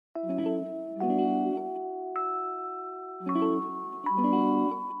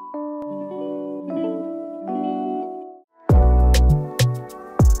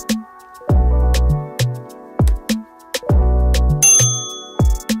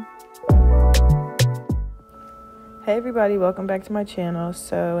Hey everybody, welcome back to my channel.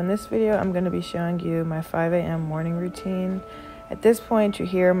 So in this video, I'm going to be showing you my 5 a.m. morning routine. At this point, you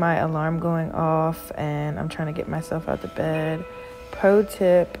hear my alarm going off and I'm trying to get myself out of bed. Pro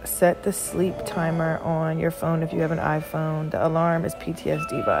tip, set the sleep timer on your phone if you have an iPhone. The alarm is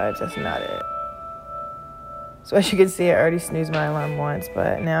PTSD vibes, that's not it. So as you can see, I already snoozed my alarm once,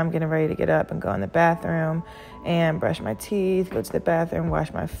 but now I'm getting ready to get up and go in the bathroom and brush my teeth, go to the bathroom,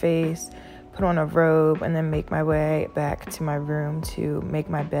 wash my face, put on a robe, and then make my way back to my room to make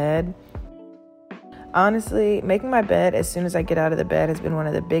my bed. Honestly, making my bed as soon as I get out of the bed has been one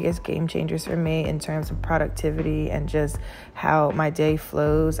of the biggest game changers for me in terms of productivity and just how my day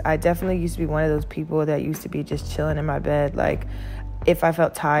flows. I definitely used to be one of those people that used to be just chilling in my bed. Like, if I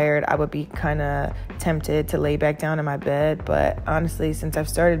felt tired, I would be kind of tempted to lay back down in my bed. But honestly, since I've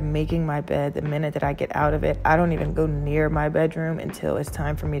started making my bed, the minute that I get out of it, I don't even go near my bedroom until it's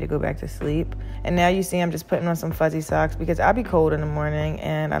time for me to go back to sleep. And now you see I'm just putting on some fuzzy socks because I'll be cold in the morning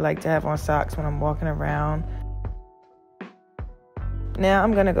and I like to have on socks when I'm walking around. Now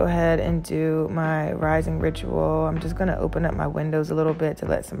I'm going to go ahead and do my rising ritual. I'm just going to open up my windows a little bit to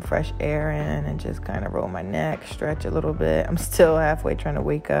let some fresh air in and just kind of roll my neck, stretch a little bit. I'm still halfway trying to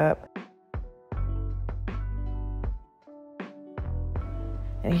wake up.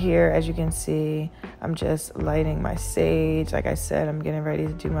 And here, as you can see, I'm just lighting my sage. Like I said, I'm getting ready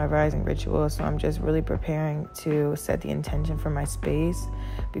to do my rising ritual. So I'm just really preparing to set the intention for my space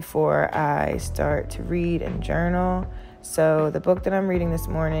before I start to read and journal. So the book that I'm reading this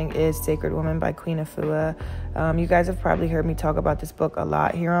morning is Sacred Woman by Queen Afua. You guys have probably heard me talk about this book a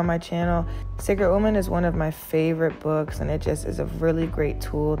lot here on my channel. Sacred Woman is one of my favorite books, and it just is a really great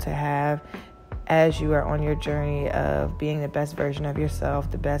tool to have as you are on your journey of being the best version of yourself,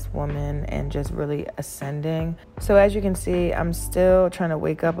 the best woman, and just really ascending. So as you can see, I'm still trying to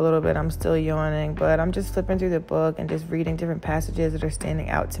wake up a little bit. I'm still yawning, but I'm just flipping through the book and just reading different passages that are standing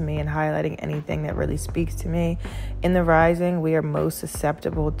out to me and highlighting anything that really speaks to me. In the rising, we are most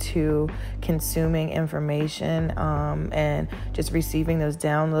susceptible to consuming information and just receiving those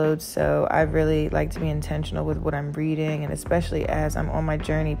downloads. So I really like to be intentional with what I'm reading, and especially as I'm on my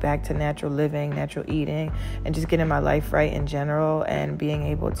journey back to natural living, natural eating, and just getting my life right in general and being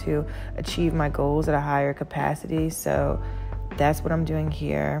able to achieve my goals at a higher capacity. So that's what I'm doing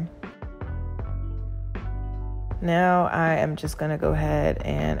here. Now I am just going to go ahead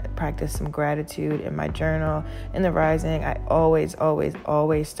and practice some gratitude in my journal. In the rising, I always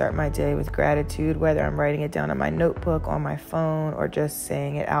start my day with gratitude, whether I'm writing it down on my notebook, on my phone, or just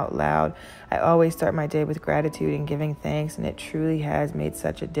saying it out loud. I always start my day with gratitude and giving thanks, and it truly has made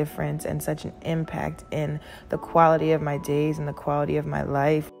such a difference and such an impact in the quality of my days and the quality of my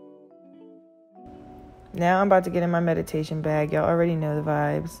life. Now I'm about to get in my meditation bag. Y'all already know the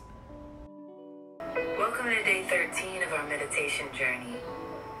vibes. Welcome to day 13 of our meditation journey.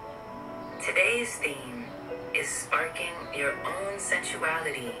 Today's theme is sparking your own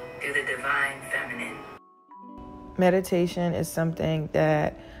sensuality through the divine feminine. Meditation is something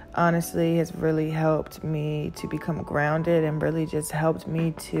that honestly has really helped me to become grounded and really just helped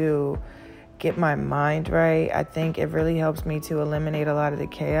me to get my mind right. I think it really helps me to eliminate a lot of the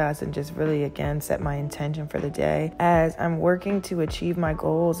chaos and just really, again, set my intention for the day. As I'm working to achieve my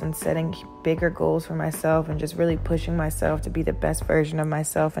goals and setting bigger goals for myself and just really pushing myself to be the best version of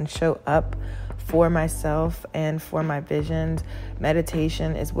myself and show up for myself and for my visions,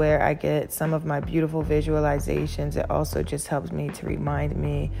 meditation is where I get some of my beautiful visualizations. It also just helps me to remind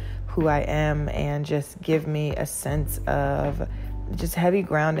me who I am and just give me a sense of just heavy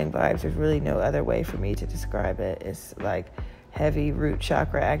grounding vibes. There's really no other way for me to describe it. It's like heavy root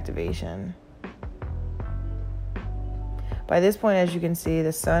chakra activation. By this point, as you can see,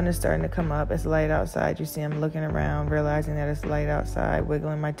 the sun is starting to come up. It's light outside. You see I'm looking around, realizing that it's light outside,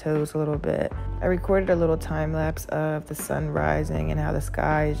 wiggling my toes a little bit. I recorded a little time lapse of the sun rising and how the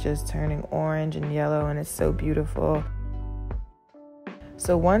sky is just turning orange and yellow, and it's so beautiful.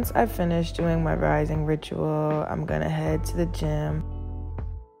 So once I finish doing my rising ritual, I'm going to head to the gym.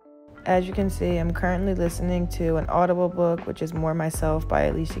 As you can see, I'm currently listening to an Audible book, which is More Myself by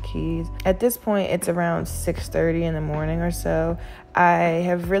Alicia Keys. At this point, it's around 6:30 in the morning or so. I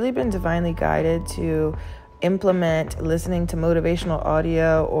have really been divinely guided to implement listening to motivational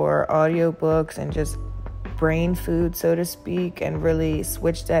audio or audiobooks and just brain food, so to speak, and really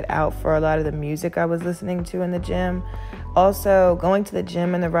switch that out for a lot of the music I was listening to in the gym. Also, going to the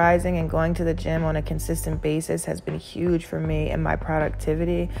gym in the rising and going to the gym on a consistent basis has been huge for me and my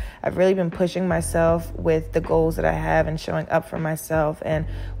productivity. I've really been pushing myself with the goals that I have and showing up for myself. And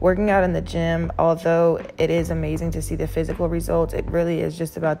working out in the gym, although it is amazing to see the physical results, it really is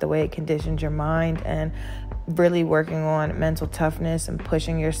just about the way it conditions your mind. And really working on mental toughness and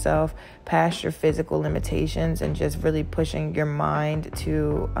pushing yourself past your physical limitations and just really pushing your mind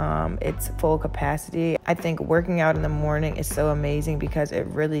to its full capacity. I think working out in the morning is so amazing because it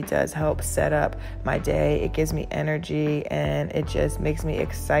really does help set up my day. It gives me energy and it just makes me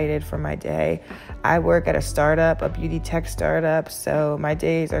excited for my day. I work at a startup, a beauty tech startup, so my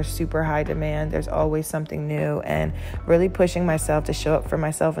days are super high demand. There's always something new, and really pushing myself to show up for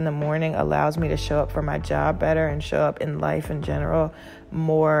myself in the morning allows me to show up for my job better and show up in life in general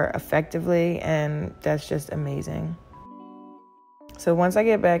more effectively, and that's just amazing. So once I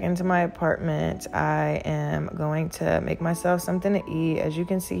get back into my apartment, I am going to make myself something to eat. As you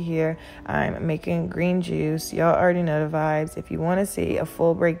can see here, I'm making green juice. Y'all already know the vibes. If you want to see a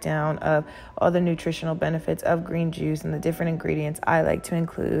full breakdown of all the nutritional benefits of green juice and the different ingredients I like to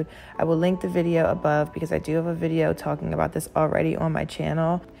include, I will link the video above because I do have a video talking about this already on my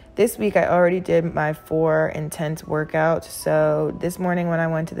channel. This week, I already did my 4 intense workouts. So this morning when I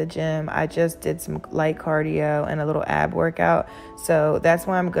went to the gym, I just did some light cardio and a little ab workout. So that's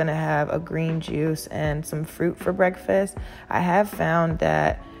why I'm going to have a green juice and some fruit for breakfast. I have found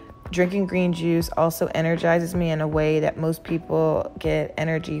that drinking green juice also energizes me in a way that most people get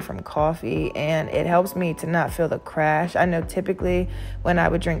energy from coffee, and it helps me to not feel the crash. I know typically when I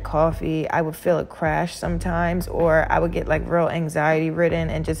would drink coffee, I would feel a crash sometimes, or I would get like real anxiety ridden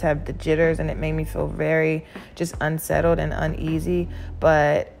and just have the jitters, and it made me feel very just unsettled and uneasy.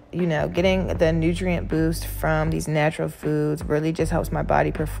 But you know, getting the nutrient boost from these natural foods really just helps my body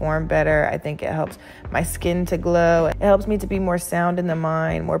perform better. I think it helps my skin to glow. It helps me to be more sound in the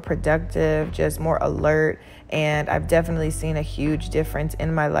mind, more productive, just more alert. And I've definitely seen a huge difference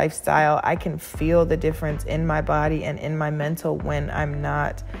in my lifestyle. I can feel the difference in my body and in my mental when I'm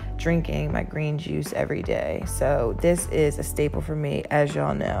not drinking my green juice every day. So this is a staple for me, as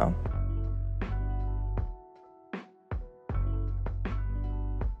y'all know.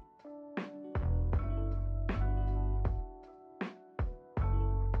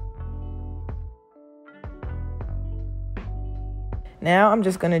 Now I'm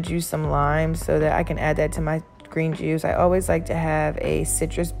just going to juice some lime so that I can add that to my green juice. I always like to have a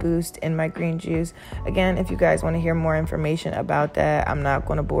citrus boost in my green juice. Again, if you guys want to hear more information about that, I'm not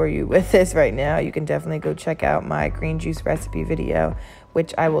going to bore you with this right now. You can definitely go check out my green juice recipe video,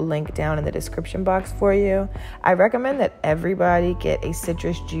 which I will link down in the description box for you. I recommend that everybody get a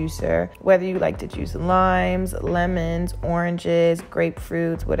citrus juicer, whether you like to juice limes, lemons, oranges,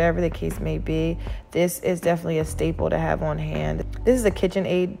 grapefruits, whatever the case may be. This is definitely a staple to have on hand. This is a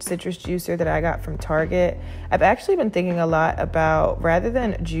KitchenAid citrus juicer that I got from Target. I've actually been thinking a lot about, rather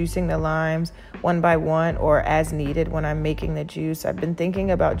than juicing the limes one by one or as needed when I'm making the juice, I've been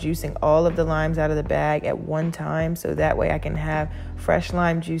thinking about juicing all of the limes out of the bag at one time, so that way I can have fresh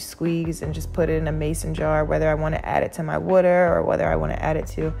lime juice squeezed and just put it in a mason jar, whether I want to add it to my water or whether I want to add it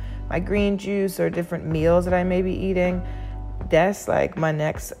to my green juice or different meals that I may be eating. That's like my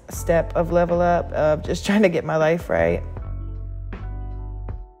next step of level up of just trying to get my life right.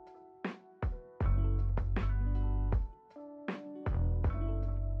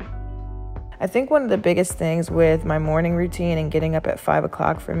 I think one of the biggest things with my morning routine and getting up at 5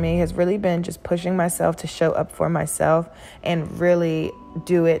 o'clock for me has really been just pushing myself to show up for myself and really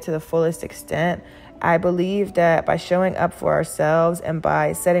do it to the fullest extent. I believe that by showing up for ourselves and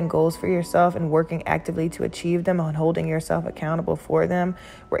by setting goals for yourself and working actively to achieve them and holding yourself accountable for them,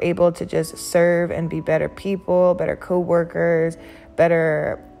 we're able to just serve and be better people, better co-workers,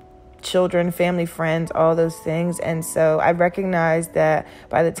 better children, family, friends, all those things. And so I recognize that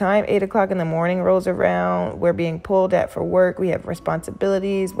by the time 8 o'clock in the morning rolls around, we're being pulled at for work. We have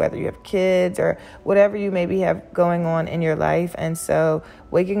responsibilities, whether you have kids or whatever you maybe have going on in your life. And so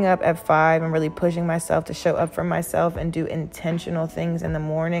waking up at 5 and really pushing myself to show up for myself and do intentional things in the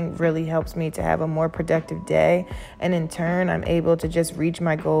morning really helps me to have a more productive day. And in turn, I'm able to just reach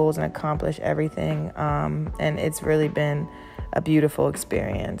my goals and accomplish everything. And it's really been a beautiful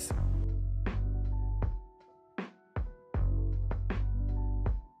experience.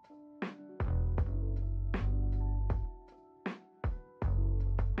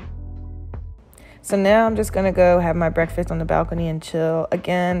 So now I'm just going to go have my breakfast on the balcony and chill.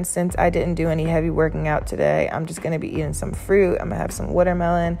 Again, since I didn't do any heavy working out today, I'm just going to be eating some fruit. I'm going to have some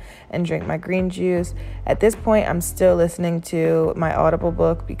watermelon and drink my green juice. At this point, I'm still listening to my Audible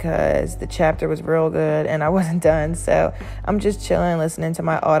book because the chapter was real good and I wasn't done. So I'm just chilling, listening to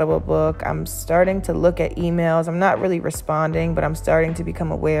my Audible book. I'm starting to look at emails. I'm not really responding, but I'm starting to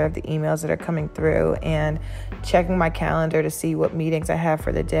become aware of the emails that are coming through and checking my calendar to see what meetings I have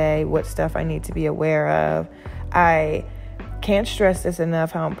for the day, what stuff I need to be aware of. I can't stress this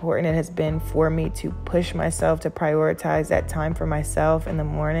enough, how important it has been for me to push myself to prioritize that time for myself in the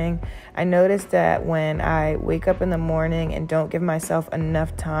morning. I noticed that when I wake up in the morning and don't give myself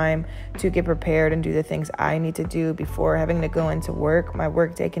enough time to get prepared and do the things I need to do before having to go into work, my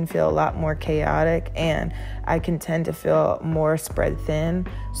workday can feel a lot more chaotic and I can tend to feel more spread thin.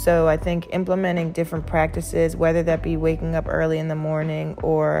 So I think implementing different practices, whether that be waking up early in the morning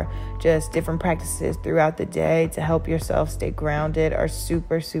or just different practices throughout the day to help yourself stay grounded, are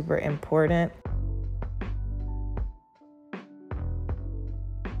super, super important.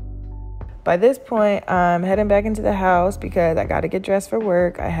 By this point, I'm heading back into the house because I got to get dressed for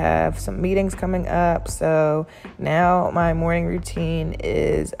work. I have some meetings coming up. So now my morning routine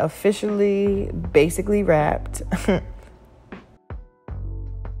is officially basically wrapped.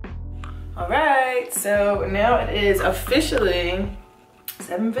 All right, so now it is officially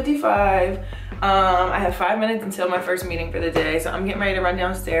 7:55. I have 5 minutes until my first meeting for the day, so I'm getting ready to run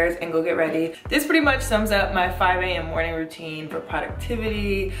downstairs and go get ready. This pretty much sums up my 5 a.m. morning routine for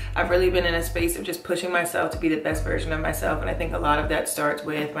productivity. I've really been in a space of just pushing myself to be the best version of myself, and I think a lot of that starts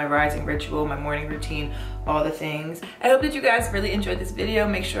with my rising ritual, my morning routine, all the things. I hope that you guys really enjoyed this video.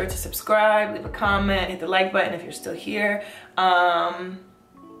 Make sure to subscribe, leave a comment, hit the like button if you're still here.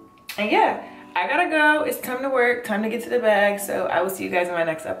 And yeah, I gotta go. It's time to work, time to get to the bag. So I will see you guys in my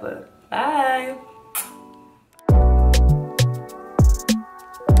next upload. Bye.